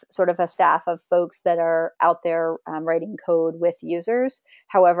have sort of a staff of folks that are out there writing code with users.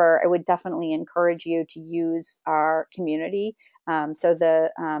 However, I would definitely encourage you to use our community. So the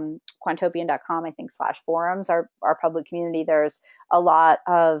Quantopian.com, I think, /forums, our public community, there's a lot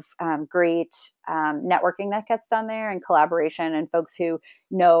of great networking that gets done there and collaboration and folks who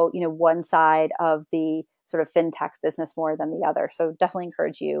know, one side of the sort of fintech business more than the other. So definitely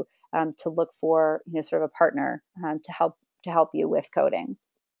encourage you to look for, sort of a partner to help you with coding.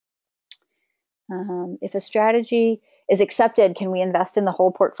 If a strategy is accepted, can we invest in the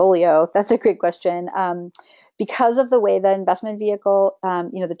whole portfolio? That's a great question. Because of the way the investment vehicle,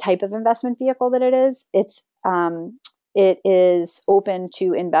 the type of investment vehicle that it is open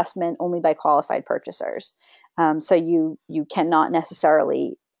to investment only by qualified purchasers. So you cannot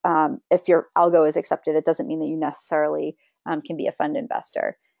necessarily, if your algo is accepted, it doesn't mean that you necessarily can be a fund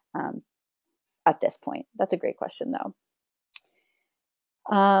investor at this point. That's a great question, though.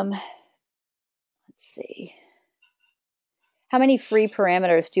 Let's see. How many free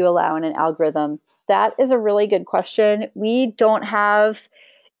parameters do you allow in an algorithm? That is a really good question. We don't have,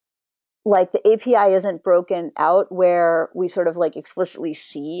 like, the API isn't broken out where we sort of like explicitly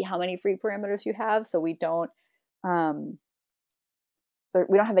see how many free parameters you have. So we don't have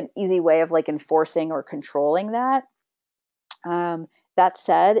an easy way of like enforcing or controlling that. That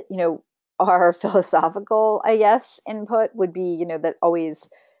said, our philosophical, I guess, input would be, that always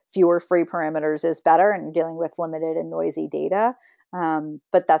fewer free parameters is better and dealing with limited and noisy data.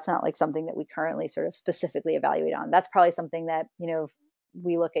 But that's not like something that we currently sort of specifically evaluate on. That's probably something that,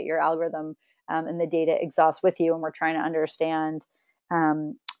 we look at your algorithm and the data exhausts with you, and we're trying to understand,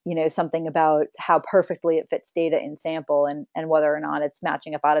 something about how perfectly it fits data in sample and whether or not it's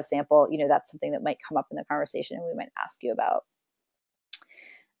matching up out of sample. That's something that might come up in the conversation and we might ask you about.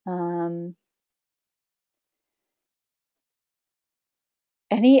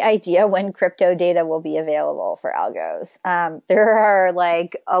 Any idea when crypto data will be available for algos? There are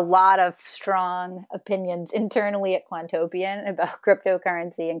like a lot of strong opinions internally at Quantopian about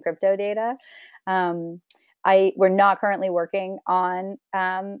cryptocurrency and crypto data. We're not currently working on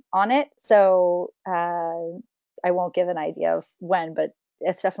it, so I won't give an idea of when, but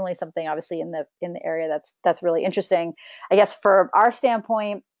it's definitely something, obviously, in the area that's really interesting. I guess from our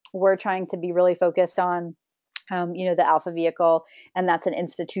standpoint, we're trying to be really focused on the alpha vehicle, and that's an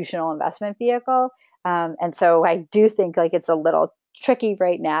institutional investment vehicle. And so I do think like it's a little tricky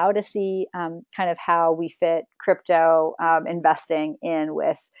right now to see kind of how we fit crypto investing in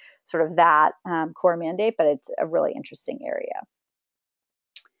with sort of that core mandate, but it's a really interesting area.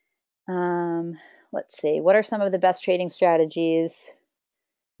 Let's see. What are some of the best trading strategies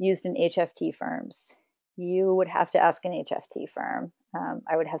used in HFT firms? You would have to ask an HFT firm.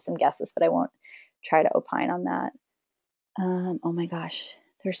 I would have some guesses, but I won't try to opine on that. Oh my gosh,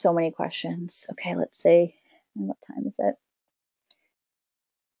 there's so many questions. Okay, let's see. What time is it?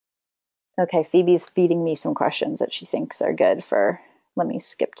 Okay, Phoebe's feeding me some questions that she thinks are good for, let me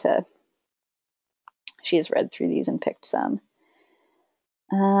skip to, she's read through these and picked some.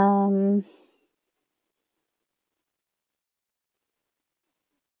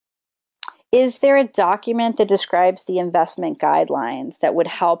 Is there a document that describes the investment guidelines that would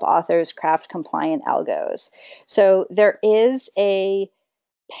help authors craft compliant algos? So there is a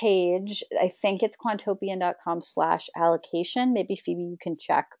page, I think it's quantopian.com/allocation. Maybe Phoebe, you can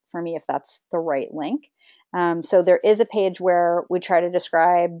check for me if that's the right link. So there is a page where we try to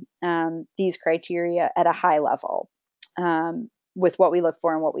describe these criteria at a high level with what we look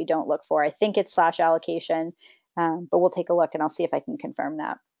for and what we don't look for. I think it's /allocation, but we'll take a look and I'll see if I can confirm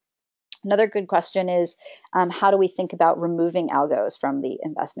that. Another good question is, how do we think about removing algos from the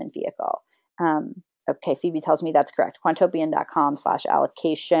investment vehicle? Okay, Phoebe tells me that's correct.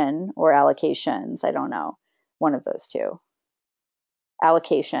 Quantopian.com/allocation or allocations. I don't know. One of those two.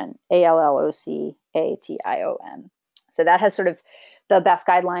 Allocation, ALLOCATION. So that has sort of the best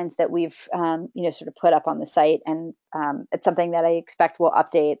guidelines that we've, sort of put up on the site. And it's something that I expect will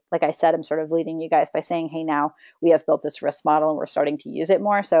update. Like I said, I'm sort of leading you guys by saying, hey, now we have built this risk model and we're starting to use it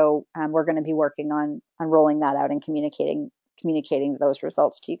more. So we're going to be working on rolling that out and communicating those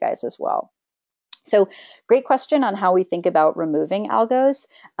results to you guys as well. So great question on how we think about removing algos.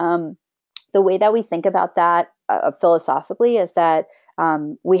 The way that we think about that philosophically is that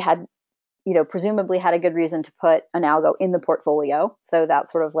we had presumably had a good reason to put an algo in the portfolio. So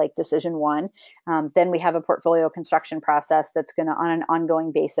that's sort of like decision one. Then we have a portfolio construction process that's going to, on an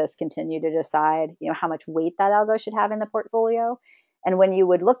ongoing basis, continue to decide, how much weight that algo should have in the portfolio. And when you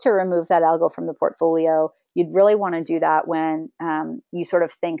would look to remove that algo from the portfolio, you'd really want to do that when you sort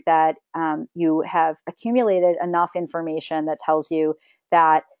of think that you have accumulated enough information that tells you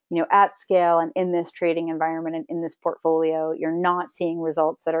that, at scale and in this trading environment and in this portfolio, you're not seeing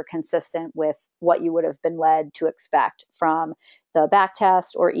results that are consistent with what you would have been led to expect from the back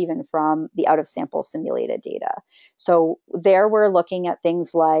test or even from the out of sample simulated data. So there we're looking at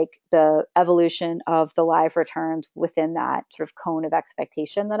things like the evolution of the live returns within that sort of cone of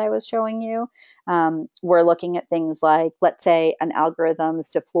expectation that I was showing you. We're looking at things like, let's say an algorithm's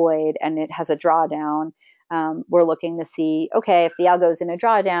deployed and it has a drawdown. We're looking to see, okay, if the algo is in a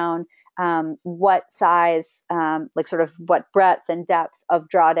drawdown, what size, like sort of what breadth and depth of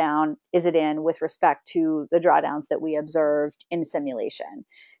drawdown is it in with respect to the drawdowns that we observed in simulation.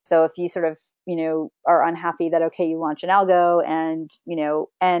 So if you sort of, are unhappy that, okay, you launch an algo and,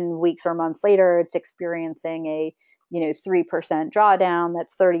 N weeks or months later, it's experiencing a 3% drawdown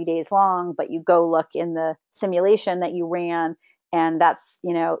that's 30 days long, but you go look in the simulation that you ran, and that's,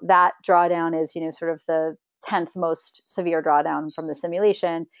 that drawdown is, sort of the 10th most severe drawdown from the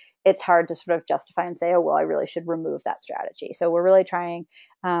simulation. It's hard to sort of justify and say, oh, well, I really should remove that strategy. So we're really trying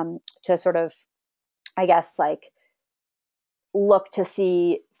to sort of, I guess, like look to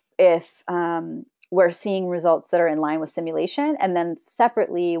see if we're seeing results that are in line with simulation. And then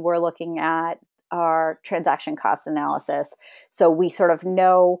separately, we're looking at our transaction cost analysis. So we sort of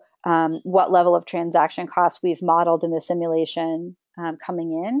know what level of transaction costs we've modeled in the simulation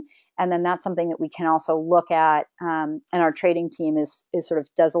coming in. And then that's something that we can also look at. And our trading team is sort of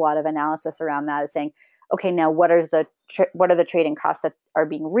does a lot of analysis around that, is saying, okay, now what are the trading costs that are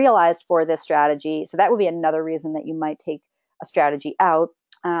being realized for this strategy? So that would be another reason that you might take a strategy out,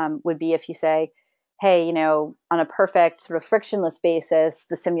 would be if you say, hey, on a perfect sort of frictionless basis,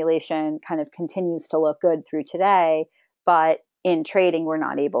 the simulation kind of continues to look good through today, but in trading, we're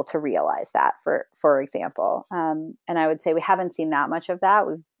not able to realize that, for example. And I would say we haven't seen that much of that.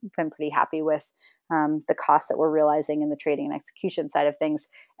 We've been pretty happy with the costs that we're realizing in the trading and execution side of things.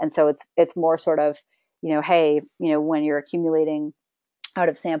 And so it's more sort of, hey, when you're accumulating out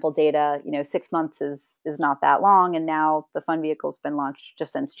of sample data, 6 months is not that long. And now the fund vehicle's been launched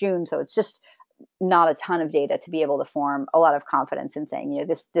just since June. So it's just not a ton of data to be able to form a lot of confidence in saying,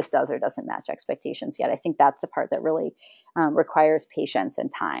 this does or doesn't match expectations yet. I think that's the part that really requires patience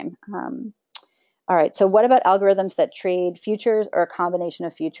and time. All right, so what about algorithms that trade futures or a combination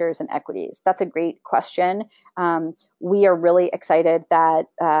of futures and equities? That's a great question. We are really excited that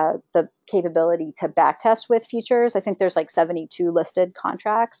the capability to backtest with futures, I think there's like 72 listed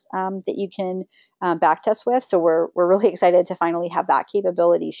contracts that you can backtest with. So we're really excited to finally have that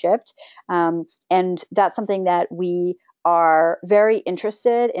capability shipped. And that's something that we are very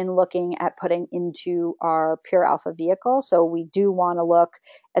interested in looking at putting into our pure alpha vehicle. So we do want to look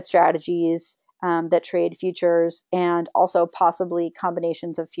at strategies that trade futures and also possibly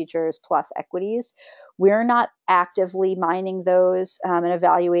combinations of futures plus equities. We're not actively mining those and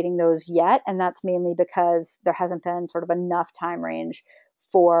evaluating those yet. And that's mainly because there hasn't been sort of enough time range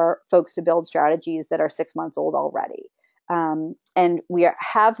for folks to build strategies that are 6 months old already. And we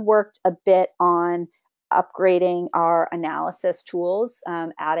have worked a bit on upgrading our analysis tools,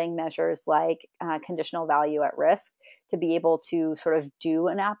 adding measures like conditional value at risk to be able to sort of do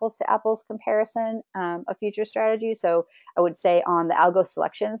an apples to apples comparison of future strategy. So I would say on the algo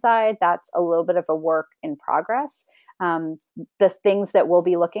selection side, that's a little bit of a work in progress. The things that we'll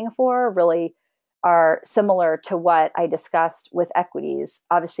be looking for really are similar to what I discussed with equities.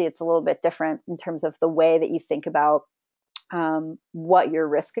 Obviously, it's a little bit different in terms of the way that you think about what your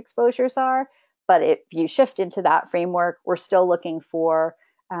risk exposures are. But if you shift into that framework, we're still looking for,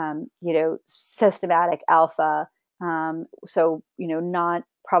 systematic alpha. So, not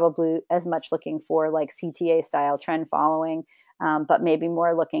probably as much looking for like CTA style trend following, but maybe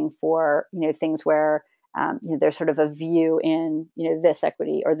more looking for, things where there's sort of a view in, this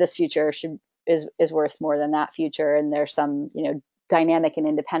equity or this future is worth more than that future. And there's some, dynamic and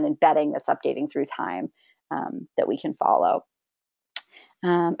independent betting that's updating through time that we can follow.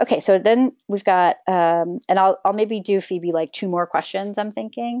 Okay, so then we've got, and I'll maybe do, Phoebe, like 2 more questions, I'm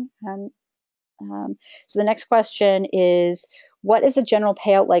thinking. So the next question is, what is the general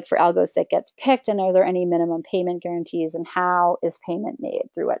payout like for algos that gets picked, and are there any minimum payment guarantees, and how is payment made,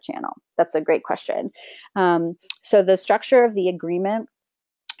 through what channel? That's a great question. So the structure of the agreement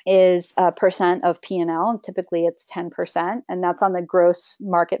is a percent of P&L. Typically it's 10%, and that's on the gross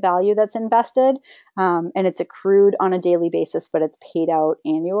market value that's invested. And it's accrued on a daily basis, but it's paid out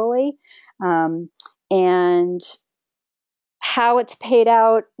annually. And how it's paid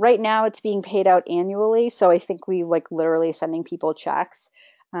out right now, it's being paid out annually. So I think we like literally sending people checks.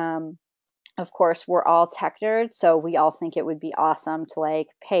 Of course, we're all tech nerds, so we all think it would be awesome to like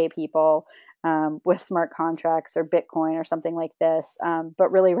pay people with smart contracts or Bitcoin or something like this.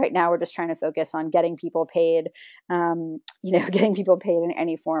 But really, right now, we're just trying to focus on getting people paid. Getting people paid in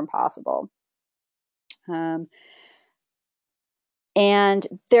any form possible. And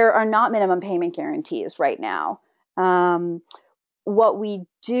there are not minimum payment guarantees right now. What we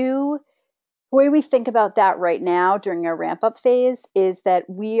do, the way we think about that right now during our ramp up phase is that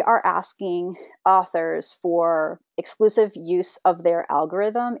we are asking authors for exclusive use of their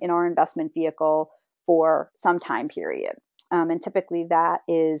algorithm in our investment vehicle for some time period. And typically that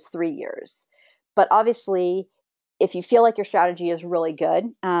is 3 years. But obviously, if you feel like your strategy is really good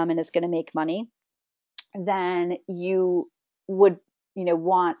and it's going to make money, then you would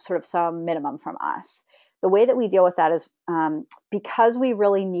want sort of some minimum from us. The way that we deal with that is because we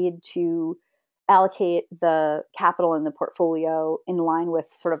really need to allocate the capital in the portfolio in line with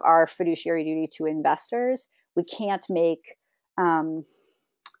sort of our fiduciary duty to investors. We can't make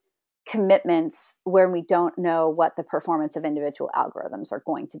commitments where we don't know what the performance of individual algorithms are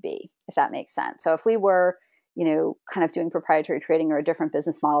going to be, if that makes sense. So if we were, kind of doing proprietary trading or a different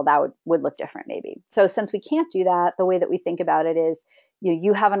business model, that would look different maybe. So since we can't do that, the way that we think about it is,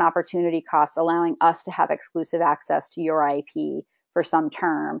 you have an opportunity cost allowing us to have exclusive access to your IP for some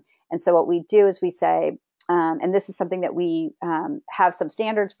term. And so what we do is we say, and this is something that we have some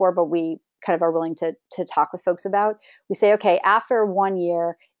standards for, but we kind of are willing to talk with folks about. We say, okay, after 1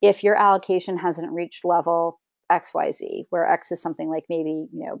 year, if your allocation hasn't reached level XYZ, where X is something like maybe,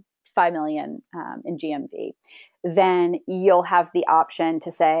 5 million in GMV, then you'll have the option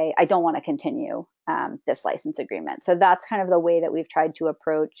to say, I don't want to continue this license agreement. So that's kind of the way that we've tried to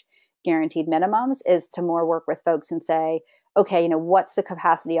approach guaranteed minimums, is to more work with folks and say, okay, what's the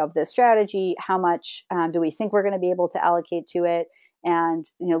capacity of this strategy? How much do we think we're going to be able to allocate to it? And,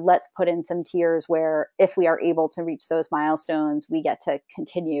 let's put in some tiers where if we are able to reach those milestones, we get to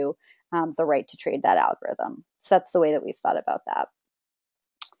continue the right to trade that algorithm. So that's the way that we've thought about that.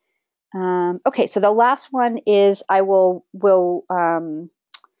 Okay, so the last one is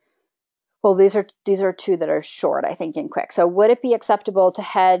these are two that are short, I think, and quick. So would it be acceptable to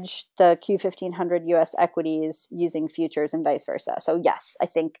hedge the Q1500 US equities using futures and vice versa? So yes, I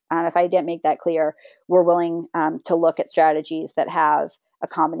think if I didn't make that clear, we're willing to look at strategies that have a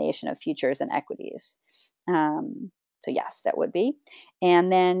combination of futures and equities. So yes, that would be. And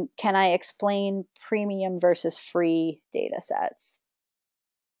then can I explain premium versus free data sets?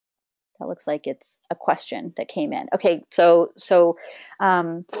 That looks like it's a question that came in. Okay, so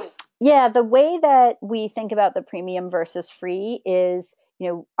yeah, the way that we think about the premium versus free is,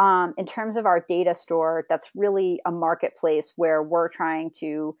 in terms of our data store, that's really a marketplace where we're trying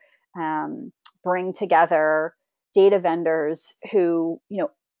to bring together data vendors who,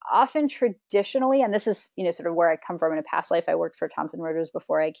 often traditionally, and this is, sort of where I come from in a past life. I worked for Thomson Reuters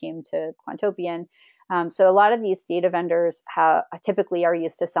before I came to Quantopian. So a lot of these data vendors typically are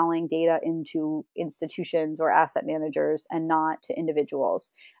used to selling data into institutions or asset managers and not to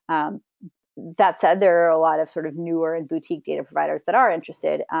individuals. That said, there are a lot of sort of newer and boutique data providers that are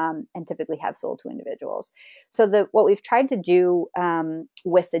interested and typically have sold to individuals. So what we've tried to do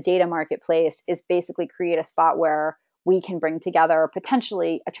with the data marketplace is basically create a spot where we can bring together a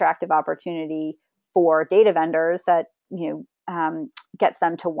potentially attractive opportunity for data vendors that, gets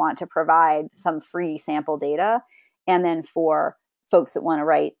them to want to provide some free sample data, and then for folks that want to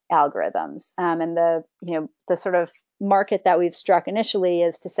write algorithms. And the sort of market that we've struck initially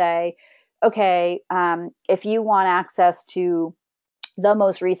is to say, okay, if you want access to the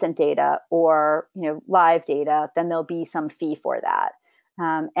most recent data or live data, then there'll be some fee for that.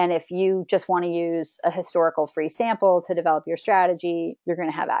 And if you just want to use a historical free sample to develop your strategy, you're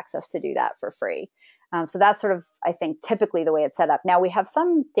going to have access to do that for free. So that's sort of, I think, typically the way it's set up. Now, we have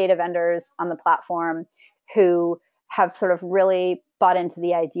some data vendors on the platform who have sort of really bought into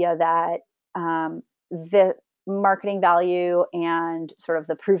the idea that the marketing value and sort of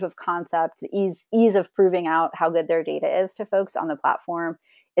the proof of concept, the ease of proving out how good their data is to folks on the platform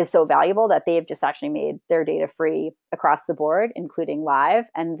is so valuable that they've just actually made their data free across the board, including live.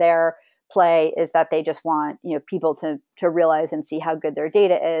 And their play is that they just want people to realize and see how good their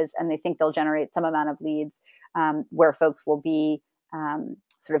data is, and they think they'll generate some amount of leads where folks will be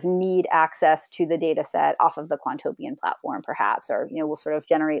sort of need access to the data set off of the Quantopian platform, perhaps, or, we'll sort of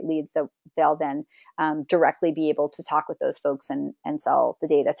generate leads that they'll then directly be able to talk with those folks and sell the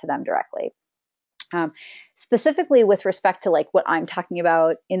data to them directly. Specifically with respect to like what I'm talking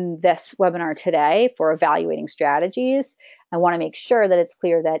about in this webinar today for evaluating strategies, I want to make sure that it's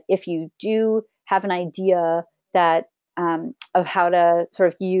clear that if you do have an idea that of how to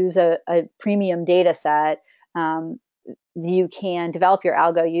sort of use a premium data set, you can develop your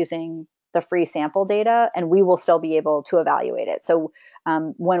algo using the free sample data, and we will still be able to evaluate it. So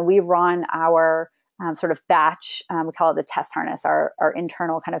when we run our sort of batch, we call it the test harness, our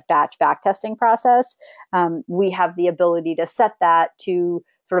internal kind of batch backtesting process, we have the ability to set that to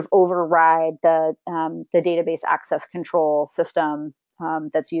sort of override the database access control system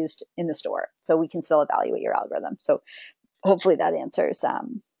that's used in the store. So we can still evaluate your algorithm. So hopefully that answers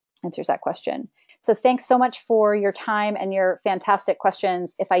that question. So thanks so much for your time and your fantastic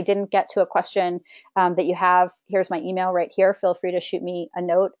questions. If I didn't get to a question that you have, here's my email right here. Feel free to shoot me a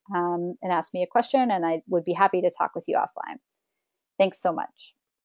note and ask me a question, and I would be happy to talk with you offline. Thanks so much.